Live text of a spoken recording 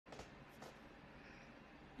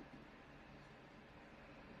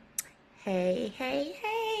Hey, hey,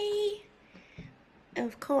 hey.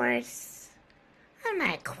 Of course, I'm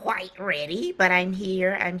not quite ready, but I'm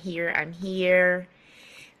here. I'm here.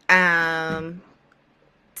 Um,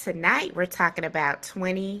 Tonight we're talking about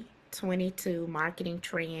 2022 marketing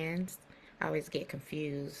trends. I always get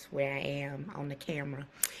confused where I am on the camera.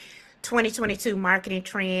 2022 marketing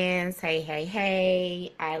trends. Hey, hey,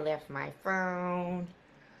 hey. I left my phone.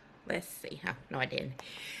 Let's see. Oh, no, I didn't.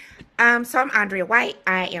 So I'm Andrea White.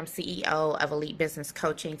 I am CEO of Elite Business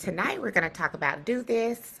Coaching. Tonight we're going to talk about do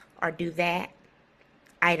this or do that.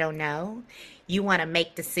 I don't know. You want to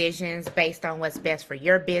make decisions based on what's best for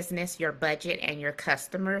your business, your budget, and your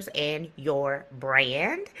customers and your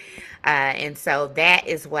brand. And so that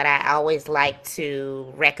is what I always like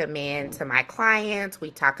to recommend to my clients.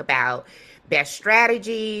 We talk about best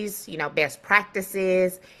strategies, best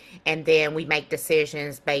practices, and then we make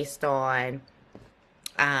decisions based on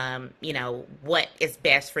what is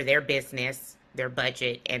best for their business, their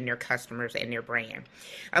budget, and their customers and their brand.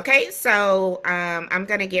 Okay, so I'm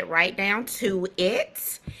going to get right down to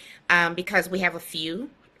it because we have a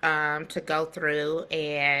few to go through,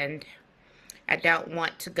 and I don't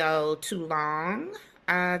want to go too long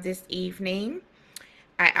this evening.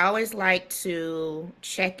 I always like to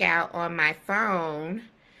check out on my phone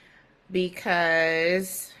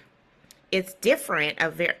because it's different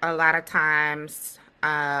a lot of times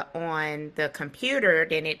on the computer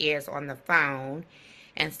than it is on the phone.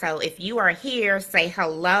 And so if you are here, say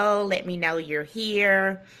hello. Let me know you're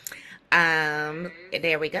here.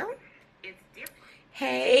 There we go.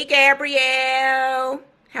 Hey, Gabrielle.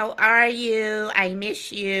 How are you? I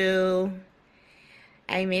miss you.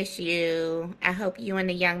 I miss you. I hope you and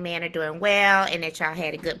the young man are doing well and that y'all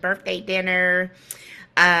had a good birthday dinner.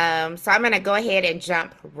 So I'm going to go ahead and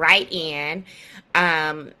jump right in.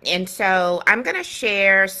 And so I'm going to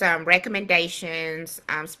share some recommendations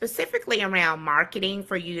specifically around marketing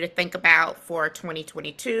for you to think about for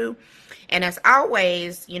 2022. And as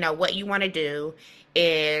always, what you want to do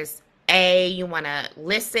is you want to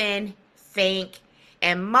listen, think,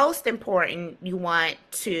 and most important, you want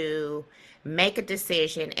to make a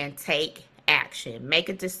decision and take action. Make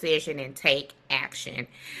a decision and take action.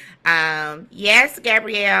 Yes,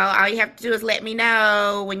 Gabrielle, all you have to do is let me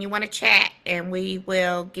know when you want to chat and we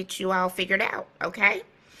will get you all figured out, okay?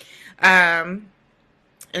 Um,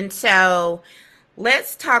 and so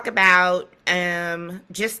let's talk about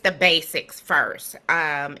just the basics first.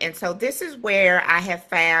 And so this is where I have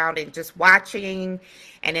found, and just watching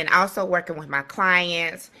and then also working with my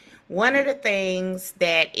clients, one of the things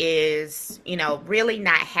that is, really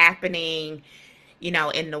not happening,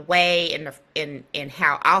 in the way, in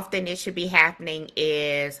how often it should be happening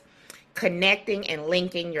is connecting and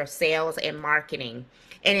linking your sales and marketing.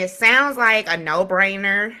 And it sounds like a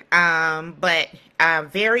no-brainer, but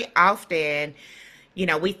very often,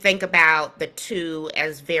 we think about the two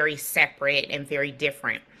as very separate and very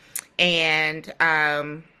different. And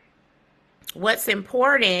what's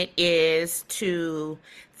important is to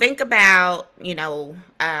think about,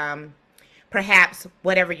 perhaps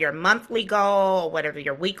whatever your monthly goal or whatever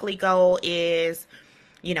your weekly goal is.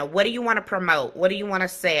 What do you want to promote? What do you want to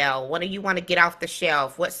sell? What do you want to get off the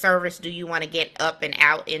shelf? What service do you want to get up and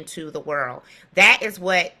out into the world? That is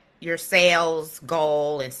what your sales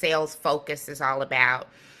goal and sales focus is all about.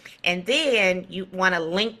 And then you want to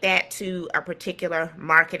link that to a particular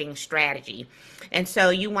marketing strategy. And so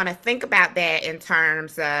you want to think about that in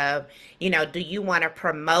terms of, do you want to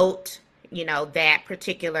promote, that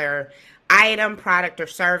particular item, product, or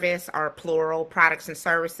service, or plural products and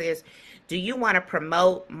services? Do you want to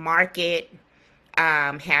promote, market,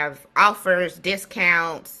 have offers,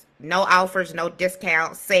 discounts, no offers, no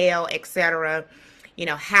discounts, sale, etc.?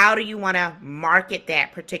 How do you want to market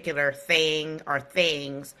that particular thing or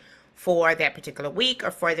things for that particular week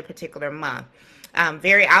or for the particular month?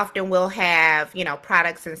 Very often we'll have,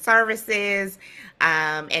 products and services,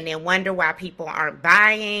 and then wonder why people aren't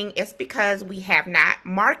buying. It's because we have not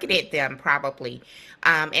marketed them probably.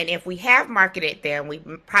 And if we have marketed them, we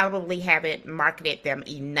probably haven't marketed them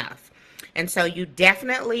enough. And so you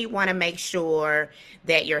definitely want to make sure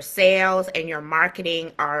that your sales and your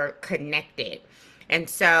marketing are connected. And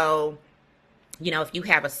so, if you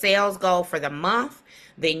have a sales goal for the month,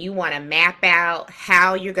 then you want to map out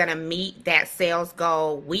how you're going to meet that sales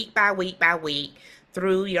goal week by week by week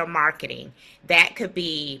through your marketing. That could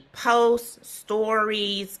be posts,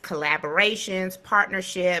 stories, collaborations,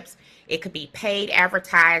 partnerships. It could be paid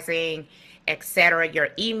advertising, etc., your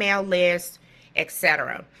email list,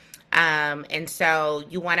 etc. And so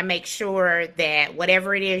you want to make sure that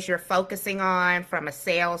whatever it is you're focusing on from a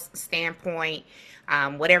sales standpoint,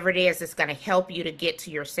 whatever it is that's going to help you to get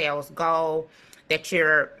to your sales goal, that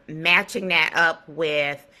you're matching that up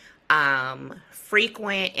with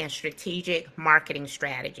frequent and strategic marketing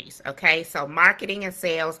strategies. Okay, so marketing and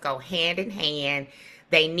sales go hand in hand.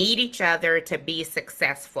 They need each other to be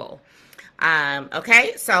successful.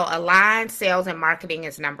 Okay, so aligned sales and marketing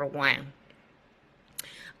is number one.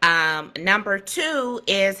 Number two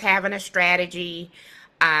is having a strategy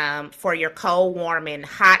for your cold, warm, and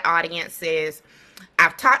hot audiences.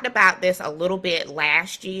 I've talked about this a little bit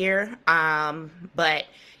last year, but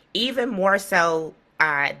even more so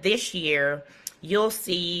this year, you'll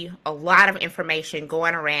see a lot of information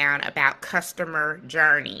going around about customer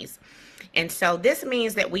journeys. And so this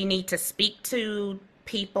means that we need to speak to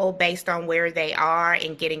people based on where they are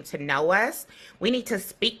and getting to know us. We need to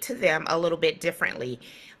speak to them a little bit differently.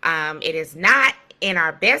 It is not in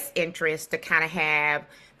our best interest to kind of have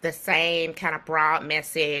the same kind of broad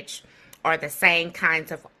message or the same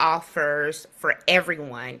kinds of offers for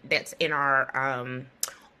everyone that's in our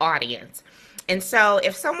audience. And so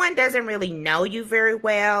if someone doesn't really know you very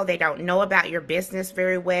well, they don't know about your business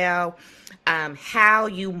very well, how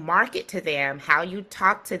you market to them, how you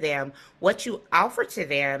talk to them, what you offer to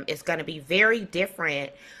them is going to be very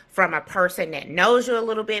different from a person that knows you a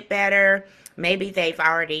little bit better. Maybe they've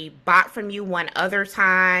already bought from you one other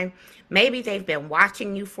time. Maybe they've been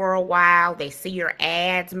watching you for a while. They see your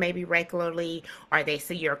ads maybe regularly, or they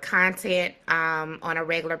see your content on a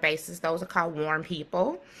regular basis. Those are called warm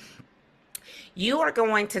people. You are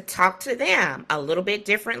going to talk to them a little bit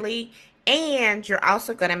differently, and you're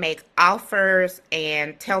also going to make offers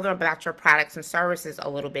and tell them about your products and services a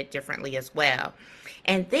little bit differently as well.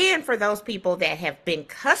 And then for those people that have been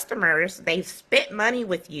customers, they've spent money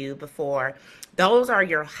with you before, those are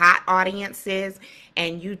your hot audiences,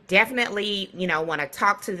 and you definitely, want to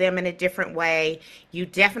talk to them in a different way. You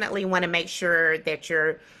definitely want to make sure that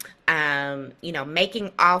you're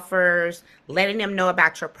making offers, letting them know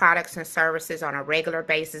about your products and services on a regular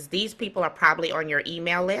basis. These people are probably on your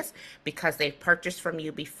email list because they've purchased from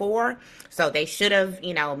you before. So they should have,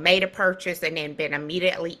 made a purchase and then been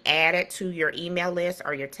immediately added to your email list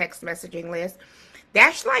or your text messaging list.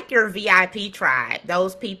 That's like your VIP tribe,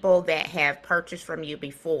 those people that have purchased from you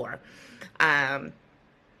before.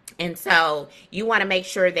 And so you want to make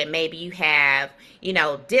sure that maybe you have,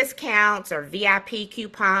 discounts or VIP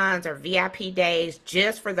coupons or VIP days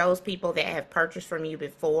just for those people that have purchased from you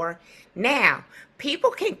before. Now,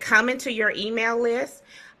 people can come into your email list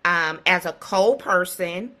as a cold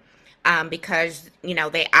person because,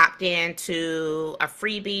 they opt in to a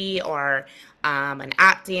freebie or an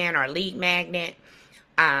opt-in or lead magnet.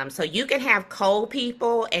 So you can have cold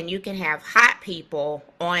people and you can have hot people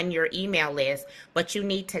on your email list, but you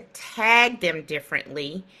need to tag them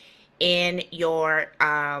differently in your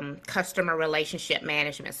customer relationship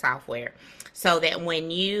management software so that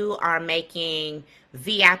when you are making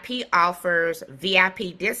VIP offers,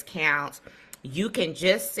 VIP discounts, you can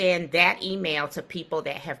just send that email to people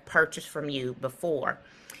that have purchased from you before.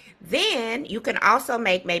 Then you can also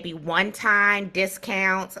make maybe one-time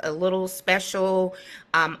discounts, a little special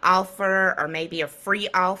offer, or maybe a free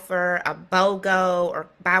offer, a BOGO, or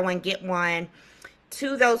buy one, get one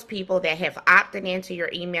to those people that have opted into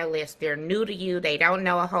your email list. They're new to you. They don't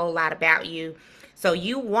know a whole lot about you. So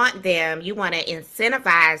you want to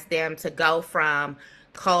incentivize them to go from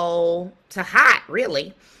cold to hot,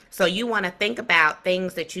 really. So you want to think about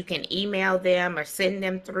things that you can email them or send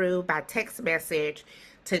them through by text message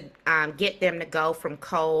to get them to go from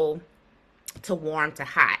cold to warm to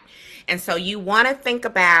hot. And so you want to think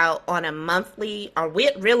about on a monthly or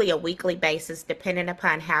really a weekly basis, depending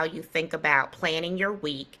upon how you think about planning your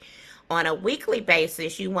week. On a weekly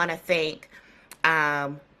basis, you want to think,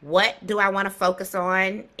 what do I want to focus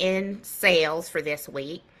on in sales for this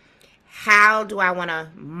week? How do I want to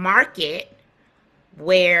market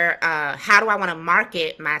how do I want to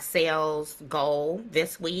market my sales goal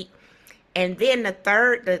this week? And then the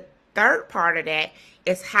third part of that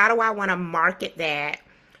is how do I want to market that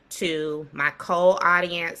to my cold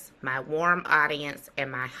audience, my warm audience, and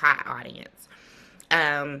my hot audience.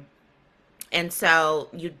 And so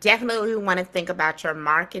you definitely want to think about your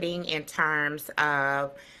marketing in terms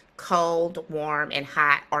of cold, warm, and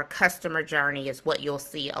hot, or customer journey is what you'll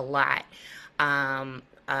see a lot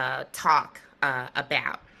talk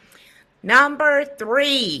about. Number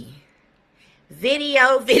 3.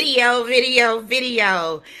 Video.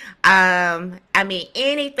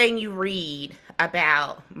 Anything you read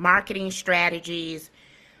about marketing strategies,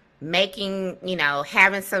 making,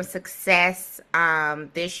 having some success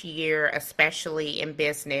this year, especially in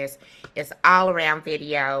business, is all around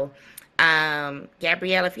video.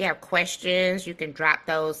 Gabrielle, if you have questions, you can drop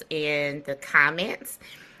those in the comments.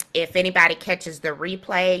 If anybody catches the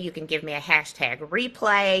replay, you can give me a hashtag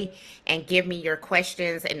replay and give me your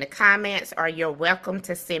questions in the comments, or you're welcome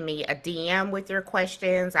to send me a DM with your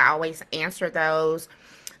questions. I always answer those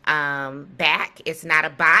back. It's not a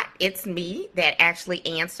bot, it's me that actually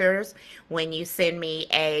answers when you send me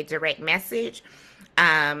a direct message.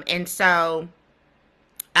 And so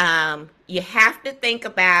you have to think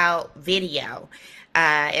about video.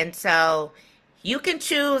 And so you can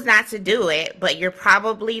choose not to do it, but you're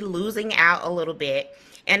probably losing out a little bit.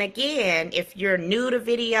 And again, if you're new to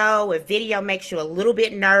video, if video makes you a little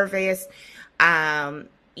bit nervous, it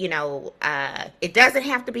doesn't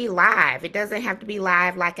have to be live. It doesn't have to be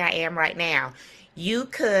live like I am right now. You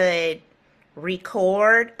could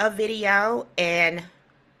record a video and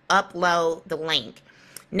upload the link.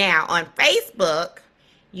 Now, on Facebook,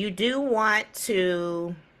 you do want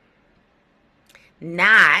to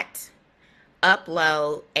not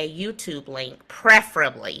upload a YouTube link,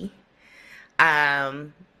 preferably,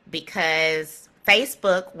 because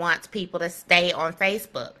Facebook wants people to stay on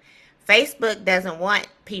Facebook. Facebook doesn't want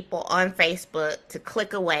people on Facebook to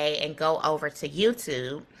click away and go over to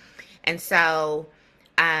YouTube. And so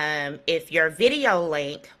if your video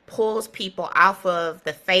link pulls people off of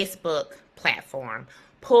the Facebook platform,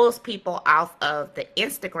 pulls people off of the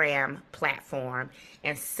Instagram platform,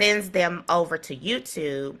 and sends them over to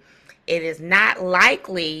YouTube, it is not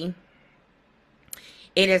likely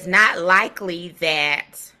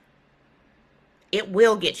that it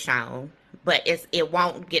will get shown, but it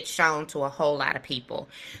won't get shown to a whole lot of people.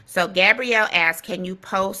 So Gabrielle asked, can you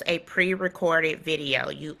post a pre-recorded video?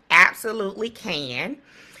 You absolutely can.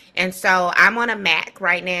 And so I'm on a Mac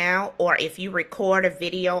right now, or if you record a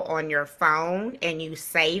video on your phone and you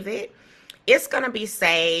save it, it's going to be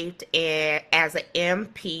saved as an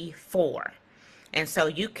MP4. And so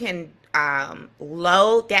you can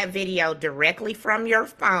load that video directly from your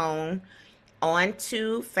phone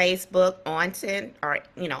onto Facebook, onto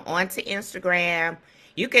Instagram.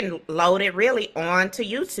 You can load it really onto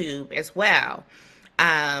YouTube as well.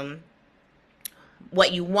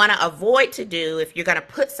 What you want to avoid to do, if you're going to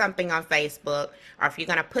put something on Facebook or if you're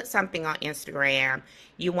going to put something on Instagram,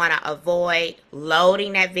 you want to avoid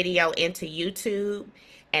loading that video into YouTube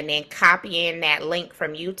and then copying that link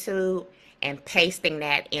from YouTube and pasting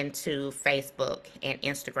that into Facebook and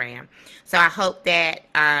Instagram. So I hope that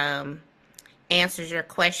answers your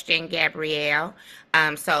question, Gabrielle.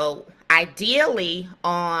 So ideally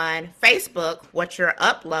on Facebook, what you're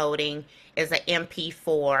uploading is an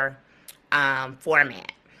MP4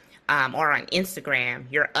 format. Or on Instagram,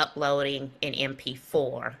 you're uploading an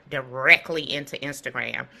MP4 directly into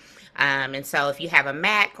Instagram. And so if you have a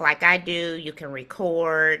Mac like I do, you can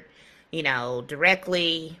record,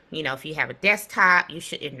 directly. If you have a desktop, you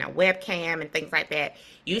should, webcam and things like that,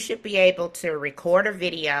 you should be able to record a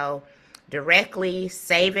video directly,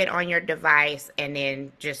 save it on your device, and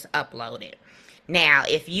then just upload it. Now,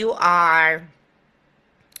 if you are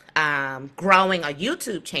growing a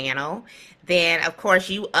YouTube channel, then of course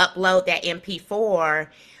you upload that MP4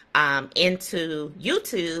 into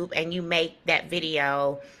YouTube and you make that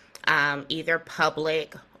video either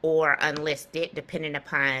public or unlisted, depending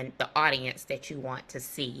upon the audience that you want to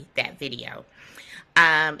see that video.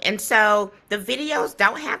 And so the videos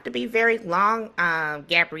don't have to be very long,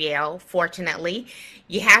 Gabrielle, fortunately.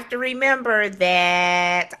 You have to remember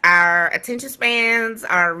that our attention spans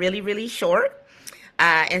are really, really short.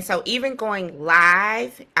 And so even going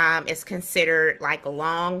live is considered like a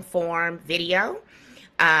long form video.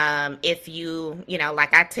 If you,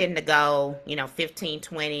 like I tend to go, 15,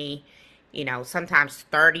 20, sometimes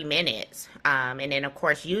 30 minutes. And then of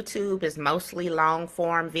course, YouTube is mostly long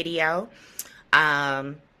form video.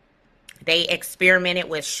 They experimented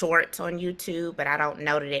with shorts on YouTube, but I don't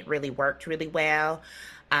know that it really worked really well.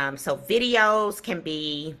 So videos can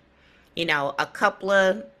be, a couple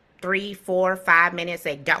of 3, 4, 5 minutes.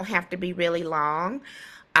 They don't have to be really long.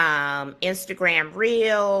 Instagram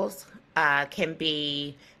Reels can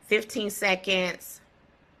be 15 seconds,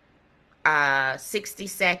 60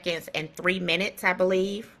 seconds, and 3 minutes, I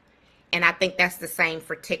believe. And I think that's the same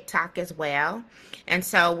for TikTok as well. And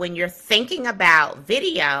so when you're thinking about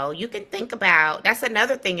video, you can think about, that's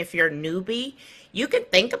another thing if you're a newbie, you can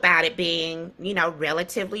think about it being,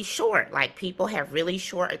 relatively short. Like people have really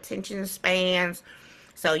short attention spans.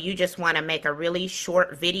 So you just want to make a really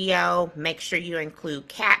short video. Make sure you include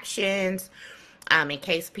captions. in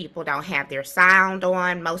case people don't have their sound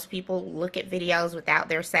on. Most people look at videos without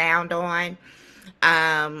their sound on.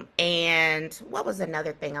 And what was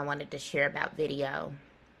another thing I wanted to share about video?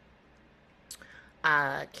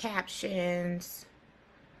 Captions,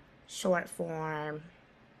 short form.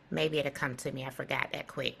 Maybe it'll come to me. I forgot that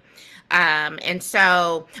quick. And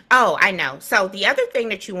so, oh, I know. So the other thing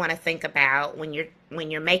that you want to think about when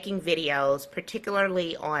you're making videos,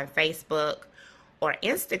 particularly on Facebook or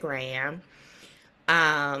Instagram,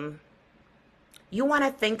 um, you want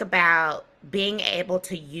to think about being able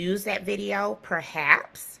to use that video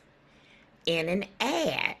perhaps in an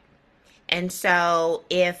ad. And so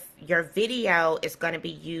if your video is going to be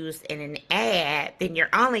used in an ad, then you're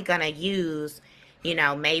only going to use,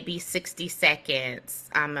 maybe 60 seconds,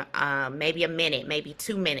 maybe a minute, maybe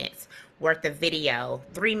 2 minutes worth of video,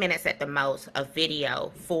 3 minutes at the most of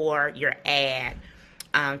video for your ad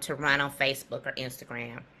to run on Facebook or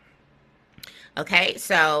Instagram. Okay,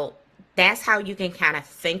 so that's how you can kind of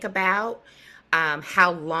think about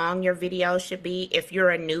how long your video should be. If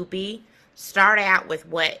you're a newbie, start out with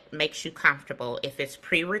what makes you comfortable. If it's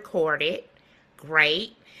pre-recorded,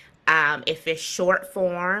 great. If it's short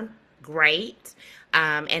form, great.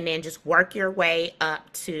 And then just work your way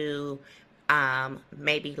up to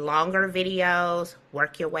maybe longer videos,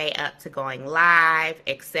 work your way up to going live,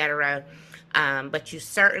 etc. But you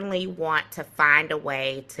certainly want to find a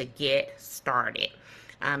way to get started.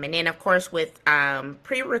 And then, of course, with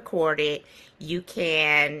pre-recorded, you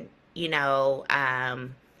can,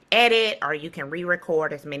 edit, or you can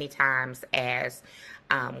re-record as many times as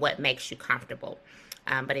what makes you comfortable.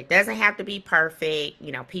 But it doesn't have to be perfect.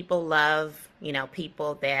 People love,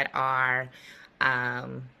 people that are,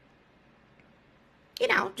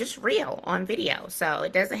 just real on video. So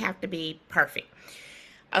it doesn't have to be perfect.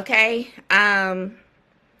 Okay. And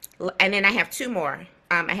then I have two more.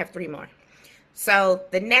 I have three more. So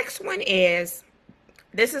the next one is,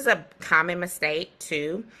 this is a common mistake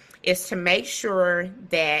too, is to make sure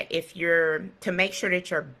that your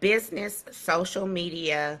business social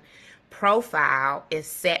media profile is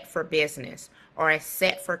set for business or is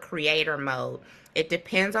set for creator mode. It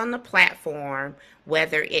depends on the platform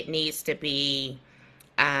whether it needs to be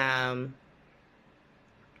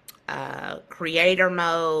creator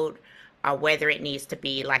mode or whether it needs to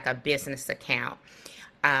be like a business account.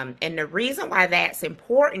 And the reason why that's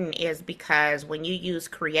important is because when you use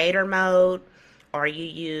creator mode or you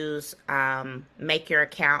use make your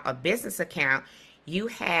account a business account, you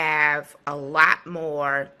have a lot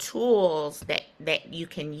more tools that you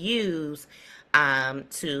can use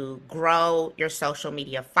to grow your social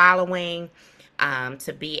media following,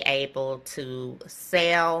 to be able to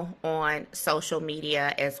sell on social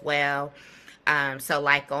media as well. So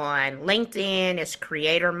like on LinkedIn, it's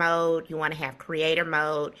creator mode. You want to have creator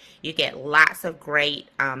mode. You get lots of great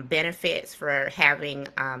benefits for having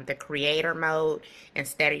the creator mode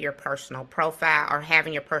instead of your personal profile, or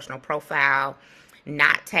having your personal profile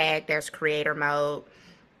not tagged as creator mode.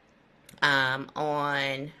 Of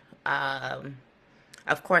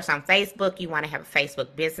course, on Facebook, you want to have a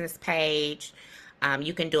Facebook business page.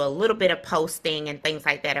 You can do a little bit of posting and things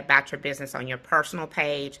like that about your business on your personal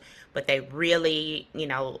page, but they really,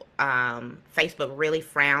 Facebook really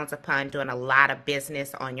frowns upon doing a lot of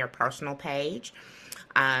business on your personal page.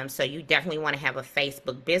 So you definitely want to have a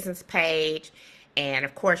Facebook business page. And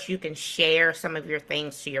of course, you can share some of your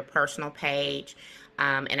things to your personal page.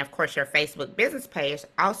 And of course, your Facebook business page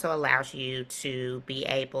also allows you to be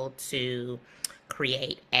able to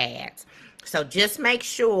create ads. So just make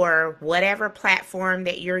sure whatever platform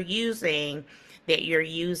that you're using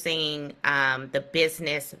the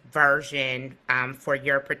business version for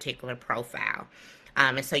your particular profile.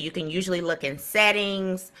 And so you can usually look in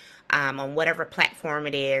settings on whatever platform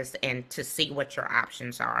it is and to see what your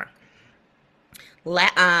options are.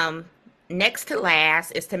 Next to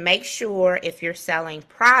last is to make sure if you're selling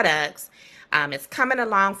products, it's coming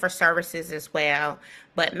along for services as well,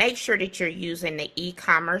 but make sure that you're using the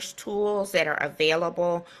e-commerce tools that are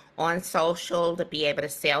available on social to be able to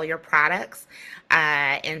sell your products.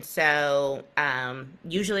 And so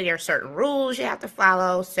usually there are certain rules you have to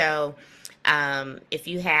follow. So if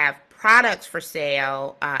you have products for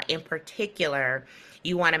sale in particular,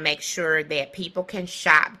 you want to make sure that people can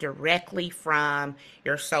shop directly from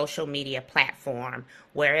your social media platform,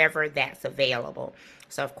 wherever that's available.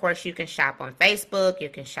 So, of course, you can shop on Facebook, you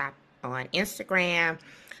can shop on Instagram,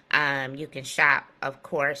 you can shop, of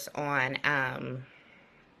course, on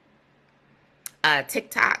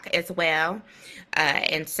TikTok as well.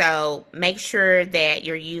 And so make sure that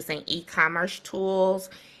you're using e-commerce tools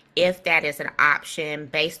if that is an option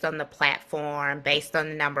based on the platform, based on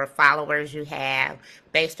the number of followers you have,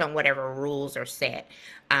 based on whatever rules are set.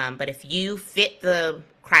 But if you fit the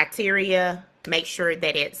criteria, make sure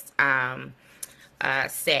that it's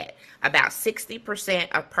set. About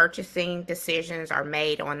 60% of purchasing decisions are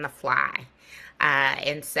made on the fly.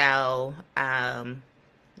 And so,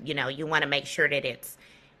 you want to make sure that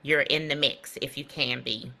you're in the mix if you can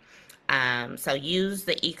be. So use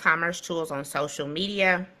the e-commerce tools on social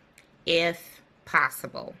media if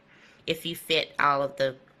possible, if you fit all of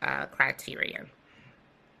the criteria.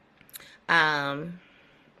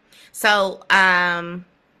 So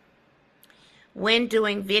when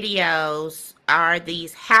doing videos are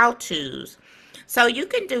these how-tos. So you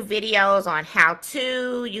can do videos on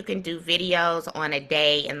how-to, you can do videos on a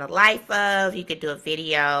day in the life of, you could do a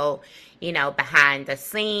video, behind the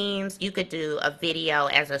scenes. You could do a video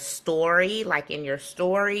as a story, like in your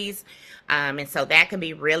stories. And so that can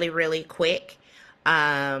be really, really quick.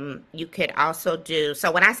 You could also do,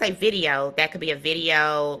 so when I say video, that could be a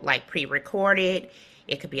video like pre-recorded.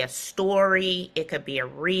 It could be a story. It could be a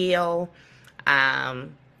reel.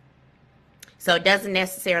 So it doesn't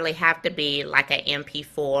necessarily have to be like an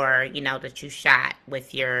MP4, that you shot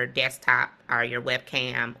with your desktop or your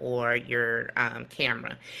webcam or your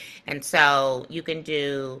camera. And so you can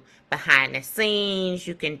do behind the scenes,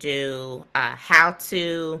 you can do how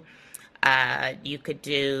to, you could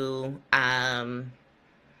do,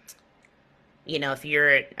 if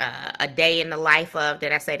you're a day in the life of,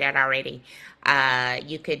 did I say that already?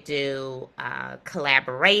 You could do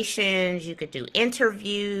collaborations, you could do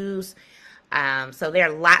interviews. So there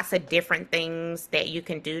are lots of different things that you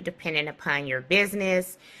can do depending upon your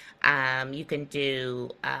business. You can do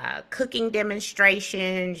cooking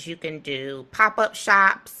demonstrations. You can do pop-up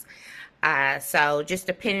shops. So just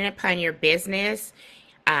depending upon your business,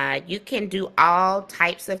 you can do all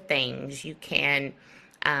types of things. You can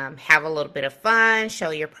have a little bit of fun, show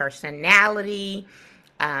your personality,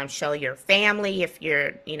 show your family if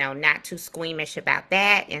you're, not too squeamish about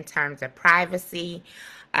that in terms of privacy.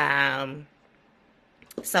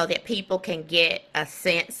 So that people can get a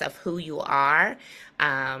sense of who you are.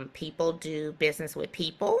 People do business with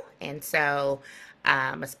people. And so,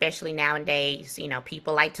 especially nowadays,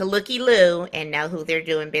 people like to looky-loo and know who they're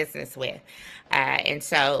doing business with. And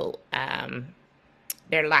so, there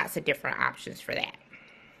are lots of different options for that.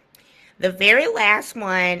 The very last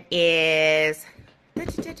one is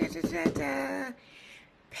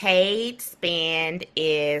paid spend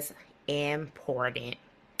is important.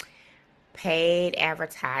 Paid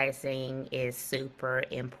advertising is super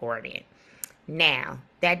important. Now,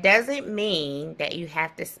 that doesn't mean that you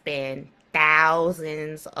have to spend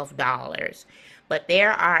thousands of dollars, but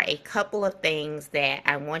there are a couple of things that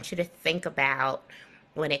I want you to think about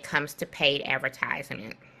when it comes to paid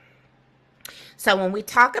advertising. So when we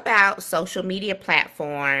talk about social media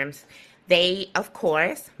platforms, they, of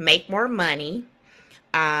course, make more money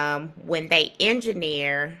when they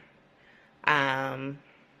engineer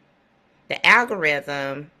the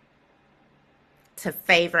algorithm to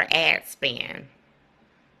favor ad spend.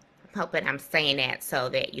 I'm hoping I'm saying that so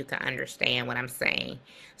that you can understand what I'm saying.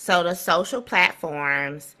 So the social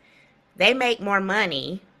platforms, they make more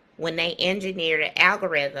money when they engineer the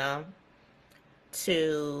algorithm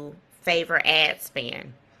to favor ad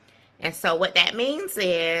spend. And so what that means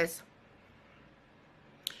is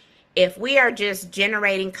if we are just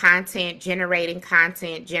generating content,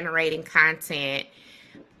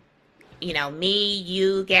 me,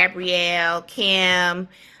 you, Gabrielle, Kim,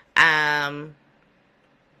 all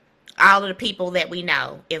of the people that we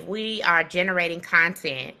know, if we are generating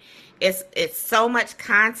content, it's so much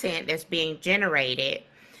content that's being generated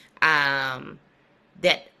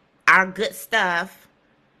that our good stuff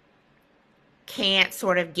can't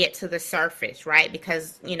sort of get to the surface, right?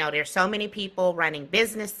 Because, there's so many people running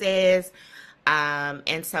businesses.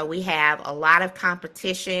 And so we have a lot of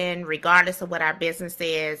competition regardless of what our business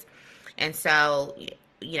is. And so,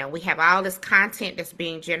 we have all this content that's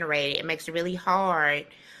being generated. It makes it really hard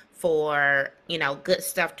for, good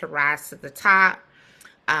stuff to rise to the top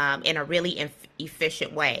in a really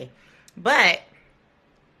efficient way. But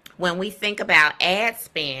when we think about ad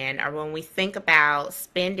spend or when we think about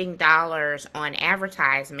spending dollars on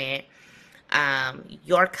advertisement,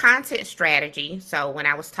 your content strategy, so when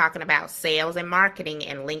I was talking about sales and marketing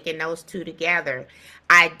and linking those two together,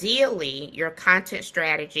 ideally your content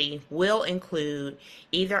strategy will include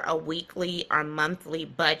either a weekly or monthly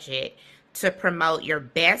budget to promote your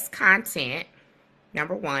best content,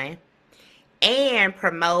 number one, and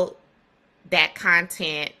promote that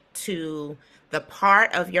content to the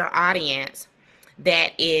part of your audience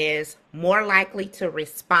that is more likely to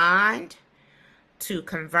respond, to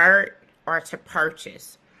convert, or to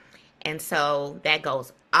purchase. And so that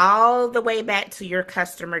goes all the way back to your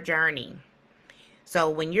customer journey. So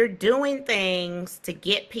when you're doing things to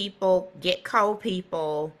get people, get cold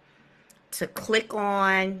people to click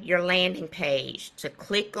on your landing page, to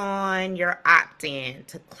click on your opt-in,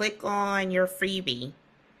 to click on your freebie,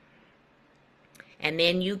 and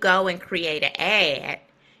then you go and create an ad,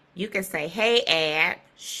 you can say, hey ad,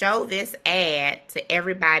 show this ad to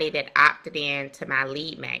everybody that opted in to my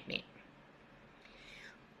lead magnet.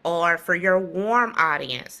 Or for your warm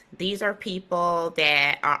audience, these are people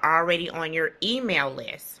that are already on your email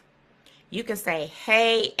list. You can say,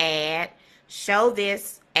 hey ad, show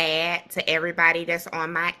this ad to everybody that's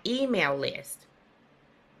on my email list.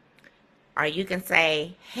 Or you can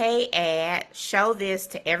say, hey ad, show this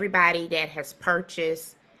to everybody that has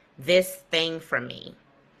purchased this thing from me.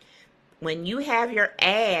 When you have your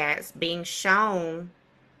ads being shown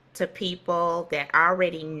to people that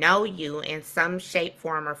already know you in some shape,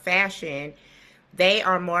 form, or fashion, they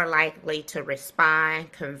are more likely to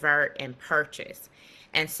respond, convert, and purchase.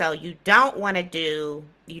 And so you don't want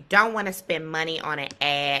to spend money on an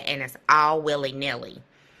ad and it's all willy-nilly.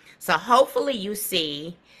 So hopefully you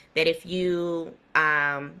see that if you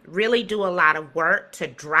really do a lot of work to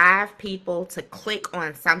drive people to click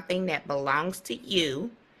on something that belongs to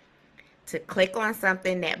you,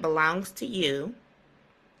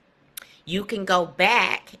 you can go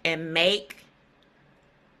back and make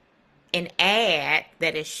an ad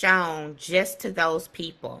that is shown just to those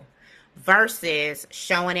people versus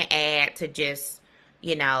showing an ad to just,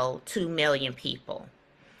 2 million people.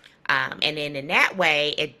 And then in that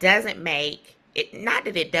way, it doesn't make it, not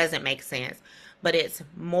that it doesn't make sense, but it's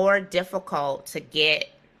more difficult to get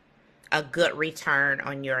a good return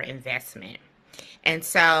on your investment. And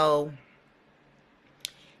so,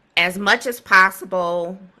 as much as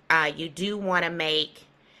possible, you do want to make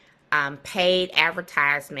paid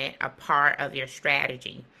advertisement a part of your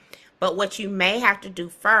strategy. But what you may have to do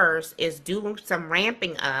first is do some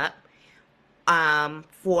ramping up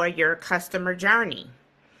for your customer journey.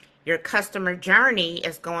 Your customer journey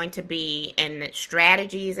is going to be in the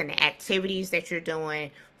strategies and the activities that you're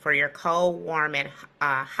doing for your cold, warm, and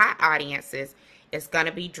hot audiences. It's going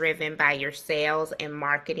to be driven by your sales and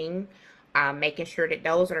marketing, making sure that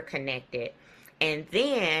those are connected. And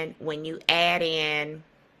then when you add in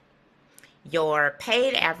your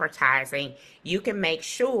paid advertising, you can make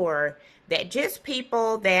sure that just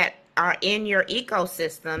people that are in your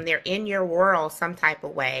ecosystem, they're in your world some type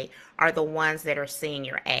of way, are the ones that are seeing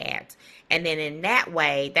your ads. And then in that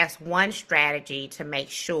way, that's one strategy to make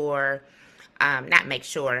sure, not make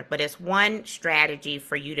sure, but it's one strategy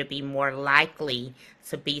for you to be more likely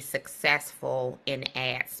to be successful in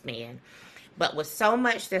ad spend. But with so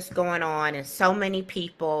much that's going on and so many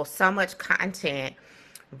people, so much content,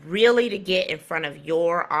 really to get in front of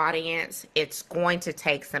your audience, it's going to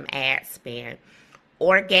take some ad spend.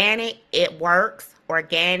 Organic, it works.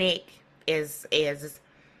 Organic is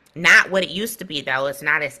not what it used to be, though. It's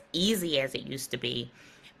not as easy as it used to be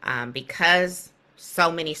because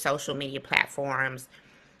so many social media platforms,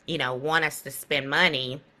 want us to spend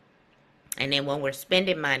money. And then when we're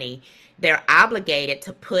spending money, they're obligated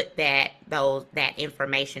to put that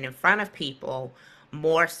information in front of people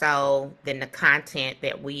more so than the content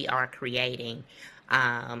that we are creating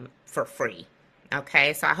for free.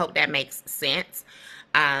 Okay, so I hope that makes sense.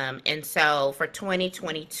 And so for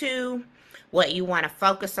 2022, what you want to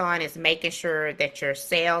focus on is making sure that your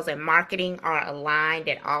sales and marketing are aligned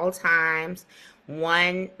at all times.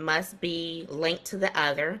 One must be linked to the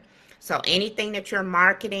other. So anything that you're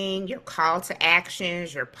marketing, your call to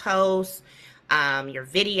actions, your posts, your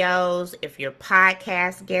videos, if you're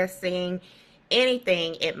podcast guesting,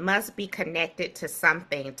 anything, it must be connected to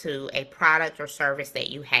something, to a product or service that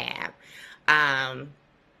you have.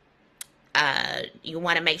 You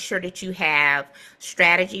want to make sure that you have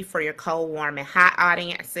strategy for your cold, warm, and hot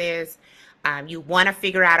audiences. You want to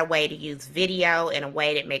figure out a way to use video in a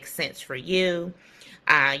way that makes sense for you.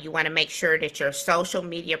 You want to make sure that your social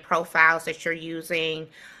media profiles that you're using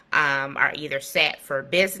are either set for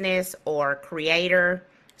business or creator.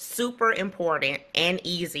 Super important and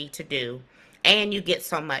easy to do. And you get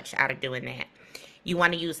so much out of doing that. You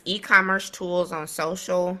want to use e-commerce tools on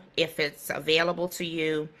social if it's available to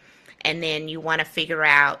you. And then you want to figure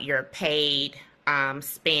out your paid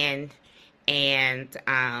spend and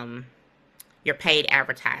your paid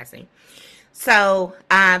advertising. So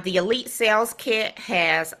the Elite Sales Kit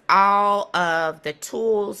has all of the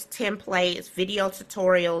tools, templates, video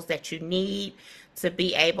tutorials that you need to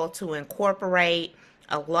be able to incorporate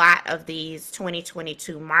a lot of these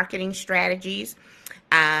 2022 marketing strategies.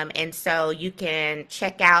 And so you can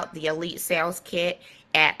check out the Elite Sales Kit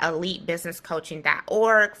at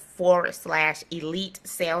elitebusinesscoaching.org/elite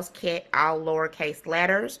sales kit, all lowercase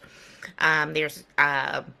letters. There's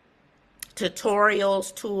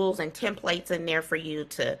tutorials, tools, and templates in there for you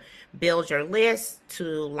to build your list, to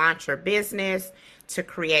launch your business, to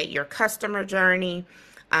create your customer journey.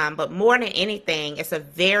 But more than anything, it's a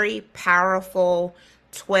very powerful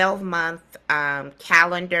 12-month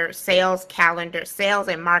sales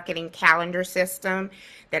and marketing calendar system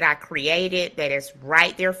that I created that is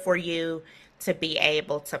right there for you to be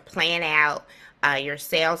able to plan out your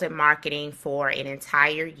sales and marketing for an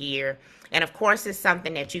entire year. And of course, it's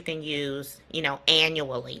something that you can use,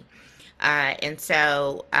 annually. And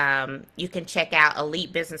so you can check out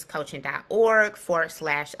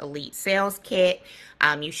elitebusinesscoaching.org/elite sales kit.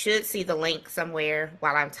 You should see the link somewhere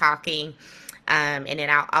while I'm talking. And then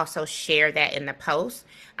I'll also share that in the post.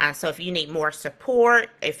 So if you need more support,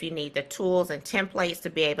 if you need the tools and templates to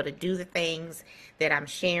be able to do the things that I'm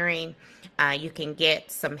sharing, you can get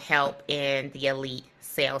some help in the Elite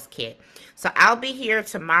Sales Kit. So I'll be here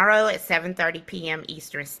tomorrow at 7:30 p.m.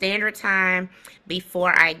 Eastern Standard Time.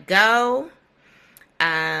 Before I go,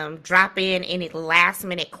 drop in any last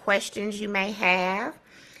minute questions you may have.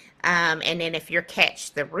 And then if you're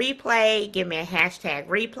catch the replay, give me a hashtag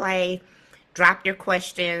replay. Drop your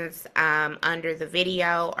questions under the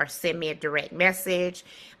video or send me a direct message,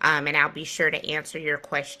 and I'll be sure to answer your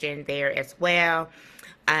question there as well.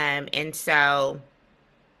 And so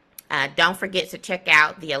don't forget to check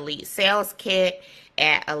out the Elite Sales Kit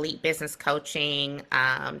at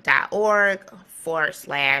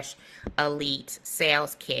elitebusinesscoaching.org/elite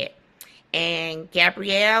sales kit. And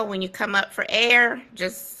Gabrielle, when you come up for air,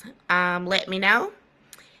 just let me know.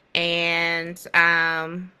 And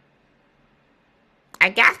I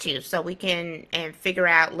got you, so we can figure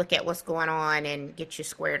out, look at what's going on and get you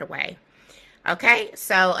squared away. Okay,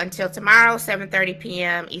 so until tomorrow, 7:30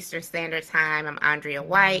 p.m. Eastern Standard Time, I'm Andrea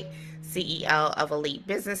White, CEO of Elite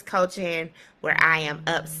Business Coaching, where I am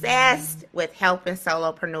obsessed with helping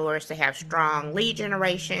solopreneurs to have strong lead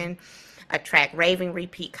generation, attract raving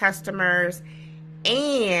repeat customers,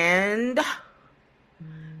 and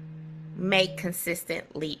make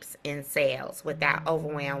consistent leaps in sales without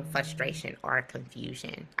overwhelm, frustration, or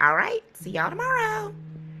confusion. All right, see y'all tomorrow.